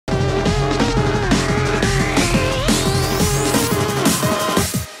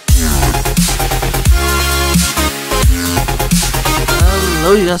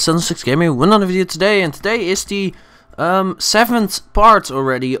Hello you guys, Sentinel Gaming with another video today, and today is the 7th part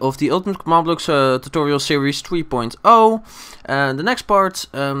already of the Ultimate Command Blocks tutorial series 3.0, and the next part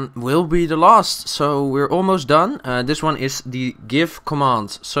will be the last, so we're almost done. This one is the give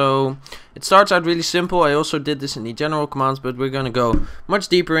command. So it starts out really simple. I also did this in the general commands, but we're gonna go much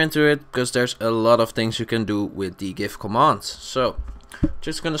deeper into it because there's a lot of things you can do with the give command. So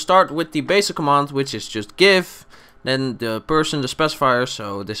just gonna start with the basic command, which is just give. Then the person, the specifier,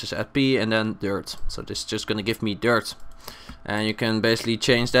 so this is at P, and then dirt. So this is just gonna give me dirt. And you can basically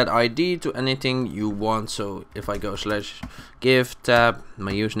change that ID to anything you want. So if I go /give tab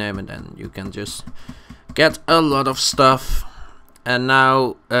my username, and then you can just get a lot of stuff. And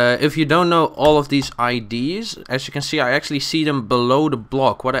now if you don't know all of these IDs, as you can see, I actually see them below the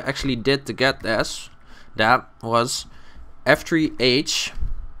block. What I actually did to get this, that was F3H.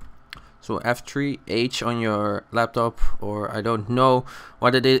 So F3H on your laptop, or I don't know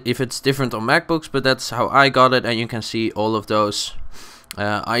what it is, if it's different on MacBooks, but that's how I got it, and you can see all of those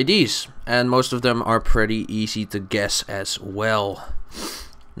IDs, and most of them are pretty easy to guess as well.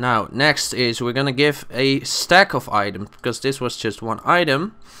 Now next is we're gonna give a stack of items, because this was just one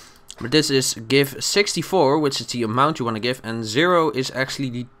item, but this is give 64, which is the amount you want to give, and 0 is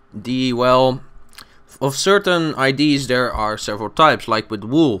actually the well, of certain IDs there are several types, like with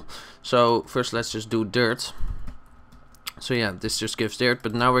wool. So first let's just do dirt. So yeah, this just gives dirt,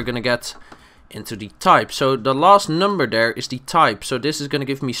 but now we're gonna get into the type. So the last number there is the type. So this is gonna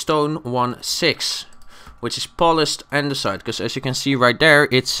give me stone 1/6, which is polished andesite, because as you can see right there,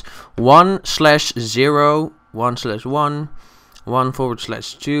 it's 1/0, 1/1,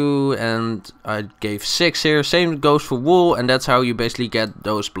 1/2, and I gave 6 here. Same goes for wool, and that's how you basically get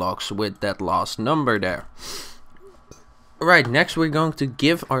those blocks with that last number there. Right, next we're going to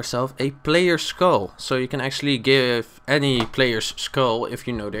give ourselves a player skull. So you can actually give any player's skull if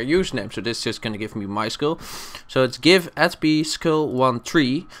you know their username. So this is just going to give me my skull. So it's give at p skull 1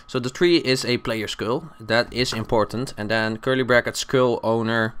 3. So the 3 is a player skull. That is important. And then curly bracket skull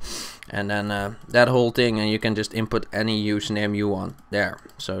owner. And then that whole thing. And you can just input any username you want there.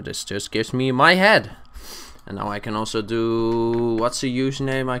 So this just gives me my head. And now I can also do, what's a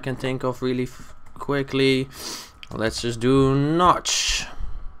username I can think of really quickly. Let's just do notch.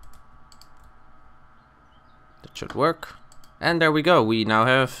 That should work. And there we go. We now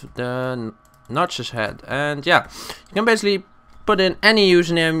have the notch's head. And yeah, you can basically put in any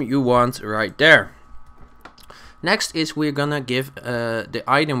username you want right there. Next is we're gonna give the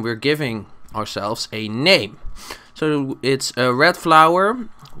item we're giving ourselves a name. So it's a red flower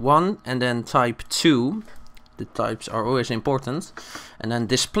 1 and then type 2. The types are always important. And then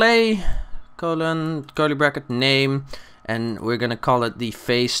display colon curly bracket name, and we're gonna call it the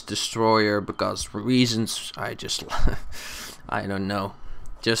face destroyer because for reasons I just I don't know,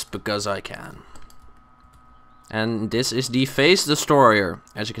 just because I can. And this is the face destroyer.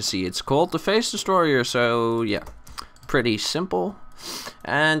 As you can see, it's called the face destroyer. So yeah, pretty simple.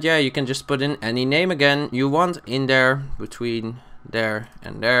 And yeah, you can just put in any name again you want in there, between there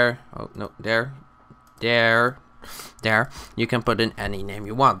and there. Oh no, there, you can put in any name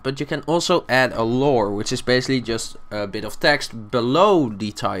you want, but you can also add a lore, which is basically just a bit of text below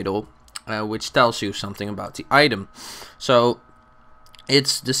the title, which tells you something about the item. So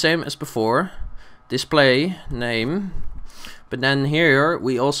it's the same as before, display name, but then here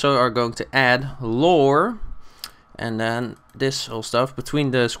we also are going to add lore, and then this whole stuff between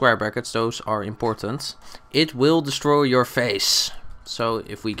the square brackets, those are important. It will destroy your face. So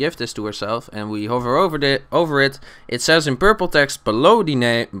if we give this to ourselves and we hover over it, it says in purple text below the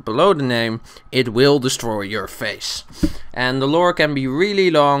name, it will destroy your face. And the lore can be really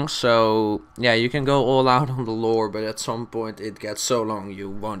long, so yeah, you can go all out on the lore, but at some point it gets so long you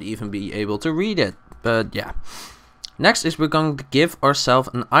won't even be able to read it. But yeah. Next is we're going to give ourselves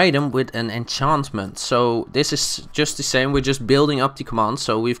an item with an enchantment. So this is just the same, we're just building up the command.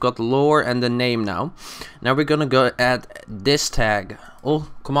 So we've got the lore and the name now. Now we're gonna go add this tag. All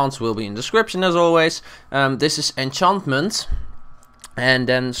commands will be in the description as always. This is enchantment. And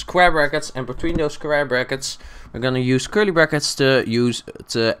then square brackets, and between those square brackets we're gonna use curly brackets to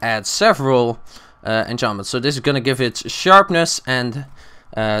add several enchantments. So this is gonna give it sharpness and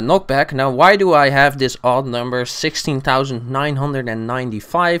knockback. Now why do I have this odd number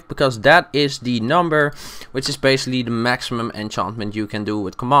 16,995? Because that is the number which is basically the maximum enchantment you can do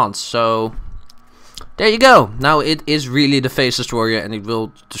with commands. So there you go. Now it is really the face destroyer, and it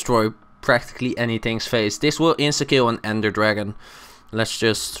will destroy practically anything's face. This will insta kill an ender dragon. Let's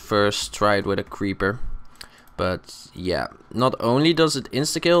just first try it with a creeper. But yeah, not only does it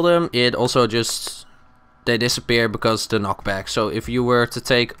insta kill them, it also just they disappear because the knockback. So if you were to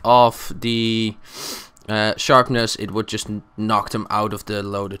take off the sharpness, it would just knock them out of the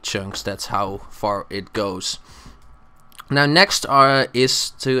loaded chunks. That's how far it goes. Now next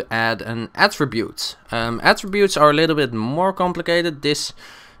is to add an attribute. Attributes are a little bit more complicated. This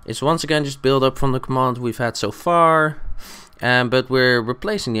is once again just build up from the command we've had so far. But we're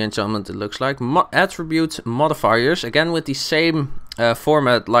replacing the enchantment, it looks like. Attribute modifiers, again with the same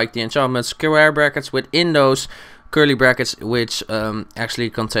format like the enchantment, square brackets within those curly brackets, which actually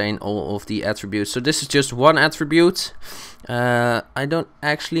contain all of the attributes. So this is just one attribute. I don't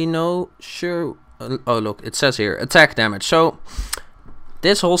actually know, sure. Oh look, it says here, attack damage. So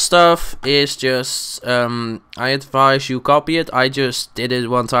this whole stuff is just, I advise you copy it. I just did it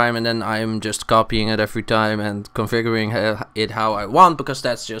one time and then I'm just copying it every time and configuring it how I want, because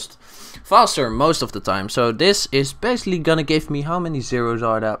that's just faster most of the time. So this is basically gonna give me, how many zeros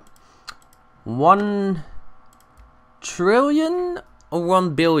are that? 1 trillion or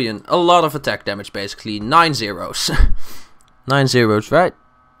 1 billion? A lot of attack damage basically, 9 zeros. 9 zeros, right?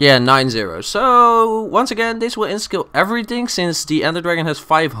 Yeah, 9 zeros. So once again, this will inskill everything since the Ender Dragon has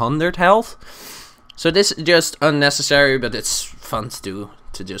 500 health. So this is just unnecessary, but it's fun to do,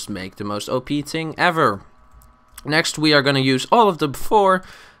 to just make the most OP thing ever. Next we are gonna use all of the before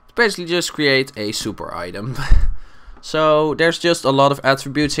to basically just create a super item. So there's just a lot of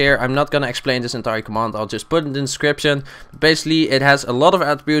attributes here. I'm not gonna explain this entire command, I'll just put it in the description. Basically it has a lot of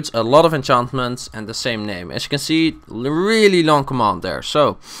attributes, a lot of enchantments, and the same name. As you can see, really long command there.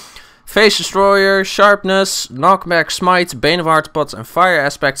 So Phase Destroyer, Sharpness, Knockback, Smite, Bane of Arthropods, and Fire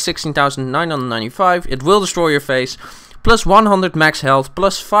Aspect 16,995. It will destroy your face. Plus 100 max health,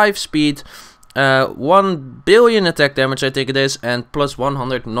 plus 5 speed, 1 billion attack damage I think it is, and plus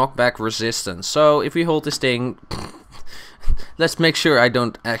 100 knockback resistance. So if we hold this thing, let's make sure I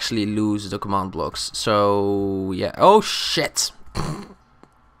don't actually lose the command blocks. So yeah, oh shit.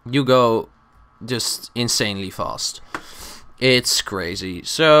 You go just insanely fast. It's crazy.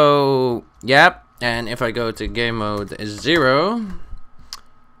 So yeah, and if I go to game mode 0,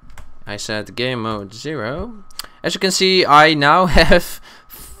 I set game mode 0. As you can see, I now have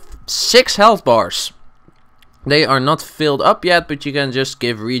 6 health bars. They are not filled up yet, but you can just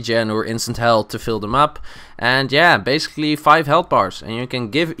give regen or instant health to fill them up. And yeah, basically 5 health bars. And you can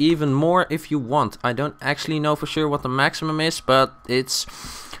give even more if you want. I don't actually know for sure what the maximum is, but it's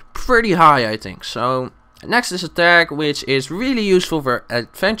pretty high I think. So next is attack, which is really useful for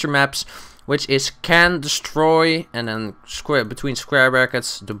adventure maps, which is can destroy, and then between square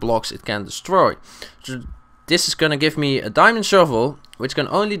brackets the blocks it can destroy. So this is gonna give me a diamond shovel, which can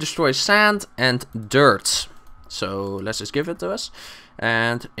only destroy sand and dirt. So let's just give it to us,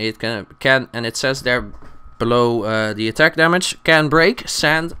 and it can and it says there below the attack damage, can break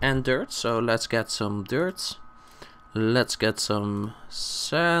sand and dirt. So let's get some dirt, let's get some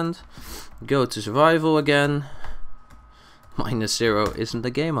sand, go to survival again. -0 isn't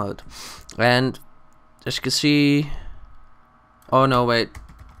the game mode, and as you can see, oh no wait,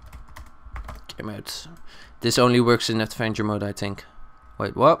 game mode, this only works in adventure mode I think.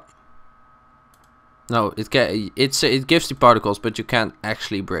 Wait, what? No, it gives the particles, but you can't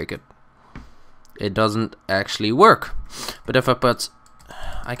actually break it. It doesn't actually work. But if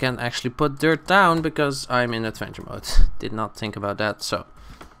I can actually put dirt down because I'm in adventure mode. Did not think about that. So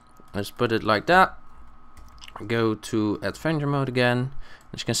let's put it like that. Go to adventure mode again.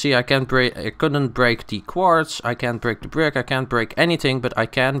 As you can see, I couldn't break the quartz. I can't break the brick. I can't break anything, but I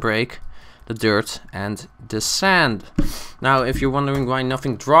can break the dirt and the sand. Now if you're wondering why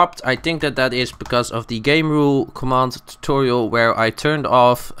nothing dropped, I think that is because of the game rule command tutorial where I turned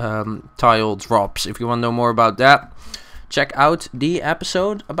off tile drops. If you want to know more about that, check out the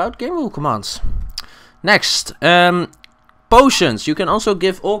episode about game rule commands. Next, potions. You can also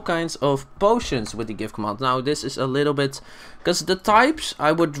give all kinds of potions with the give command. Now this is a little bit, because the types,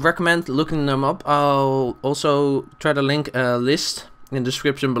 I would recommend looking them up. I'll also try to link a list in the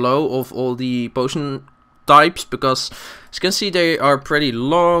description below of all the potion types, because as you can see they are pretty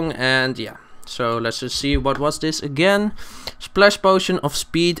long. And yeah, so let's just see, what was this again? Splash potion of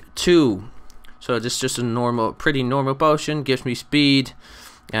speed 2. So this is just a pretty normal potion, gives me speed,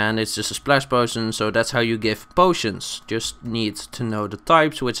 and it's just a splash potion. So that's how you give potions. Just need to know the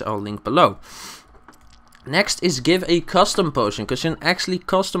types, which I'll link below. Next is give a custom potion, because you can actually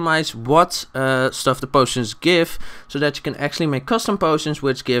customize what stuff the potions give, so that you can actually make custom potions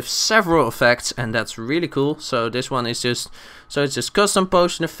which give several effects, and that's really cool. So this one is just, so it's just custom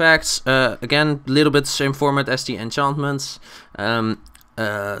potion effects. Again, a little bit the same format as the enchantments.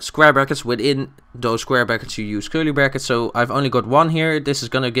 square brackets. Within those square brackets you use curly brackets, so I've only got one here. This is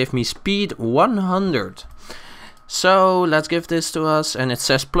gonna give me speed 100. So let's give this to us, and it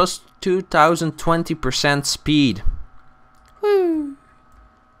says plus 2020% speed. Woo.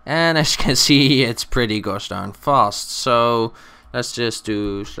 And as you can see, it's pretty gosh darn fast. So let's just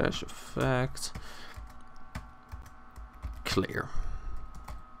do /effect clear.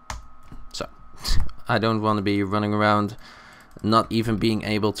 So I don't want to be running around not even being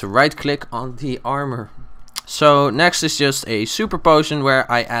able to right click on the armor. So next is just a super potion where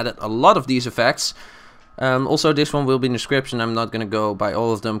I added a lot of these effects. Also this one will be in the description. I'm not gonna go by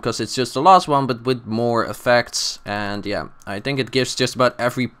all of them because it's just the last one, but with more effects. And yeah, I think it gives just about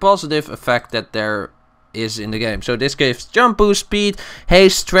every positive effect that there is in the game. So this gives jump boost, speed,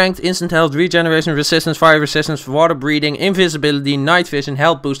 haste, strength, instant health, regeneration, resistance, fire resistance, water breathing, invisibility, night vision,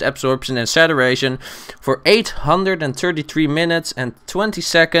 health boost, absorption and saturation for 833 minutes and 20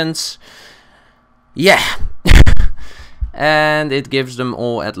 seconds. Yeah. And it gives them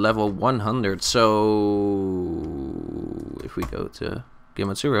all at level 100. So if we go to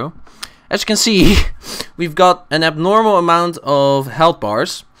Gimatsuro, as you can see, we've got an abnormal amount of health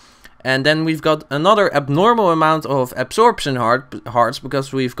bars. And then we've got another abnormal amount of absorption hearts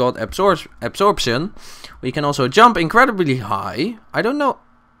because we've got absorption. We can also jump incredibly high. I don't know.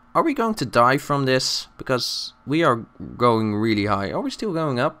 Are we going to die from this? Because we are going really high. Are we still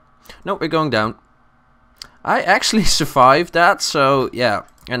going up? No, we're going down. I actually survived that. So yeah.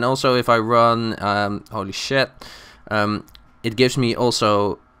 And also if I run, holy shit. It gives me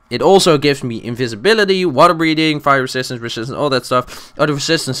also... It also gives me invisibility, water breathing, fire resistance, all that stuff. Oh, the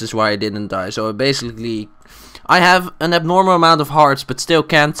resistance is why I didn't die. So basically, I have an abnormal amount of hearts, but still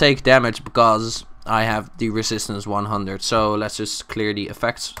can't take damage because I have the resistance 100. So let's just clear the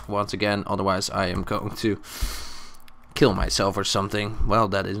effects once again. Otherwise, I am going to kill myself or something. Well,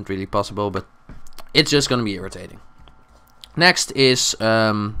 that isn't really possible, but it's just going to be irritating. Next is,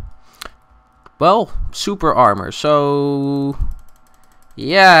 well, super armor. So...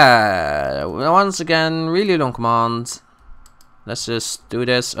 yeah, once again, really long command. Let's just do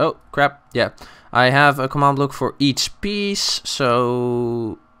this. Oh, crap. Yeah, I have a command block for each piece.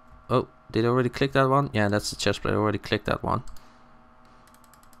 So, oh, did I already click that one? Yeah, that's the chest plate. I already clicked that one.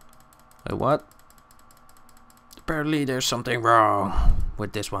 Wait, what? Apparently there's something wrong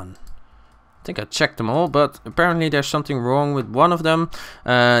with this one. I think I checked them all, but apparently there's something wrong with one of them,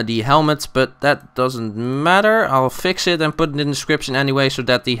 the helmet, but that doesn't matter. I'll fix it and put it in the description anyway, so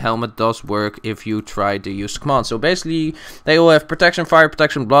that the helmet does work if you try to use the command. So basically, they all have protection, fire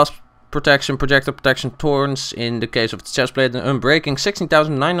protection, blast protection, projectile protection, thorns in the case of the chestplate, and unbreaking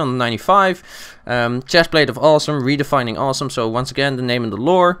 16,995, chestplate of awesome, redefining awesome. So once again, the name and the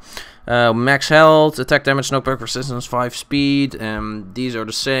lore. Max health, attack damage, knockback resistance, 5 speed. These are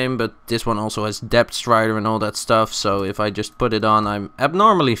the same, but this one also has depth strider and all that stuff. So if I just put it on, I'm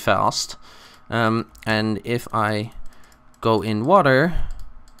abnormally fast. And if I go in water,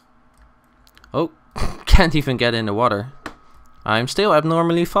 oh, can't even get in the water. I'm still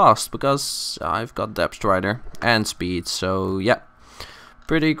abnormally fast because I've got depth strider and speed. So yeah,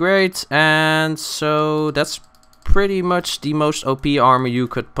 pretty great. And so that's pretty much the most OP armor you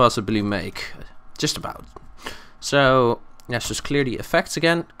could possibly make. Just about. So let's just clear the effects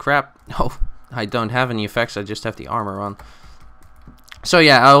again. Crap. Oh, I don't have any effects. I just have the armor on. So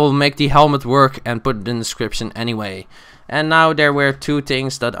yeah, I will make the helmet work and put it in the description anyway. And now there were two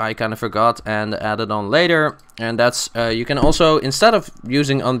things that I kind of forgot and added on later. And that's, you can also, instead of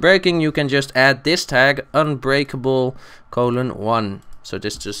using unbreaking, you can just add this tag, unbreakable:1. So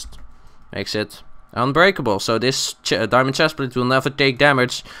this just makes it unbreakable. So this diamond chestplate will never take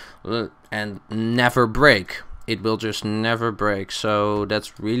damage and never break. It will just never break. So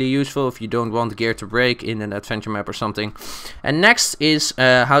that's really useful if you don't want gear to break in an adventure map or something. And next is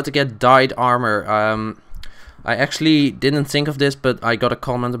how to get dyed armor. I actually didn't think of this, but I got a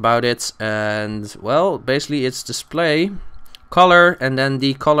comment about it. And well, basically it's display, color, and then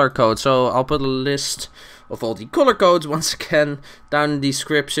the color code. So I'll put a list of all the color codes once again down in the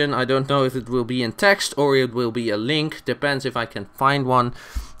description. I don't know if it will be in text or it will be a link. Depends if I can find one.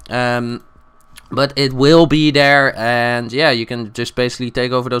 But it will be there, and yeah, you can just basically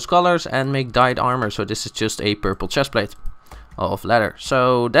take over those colors and make dyed armor. So this is just a purple chestplate of leather.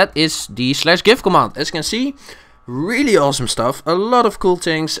 So that is the /give command. As you can see, really awesome stuff, a lot of cool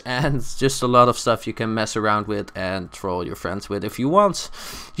things, and just a lot of stuff you can mess around with and troll your friends with if you want.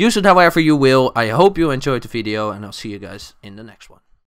 Use it however you will. I hope you enjoyed the video, and I'll see you guys in the next one.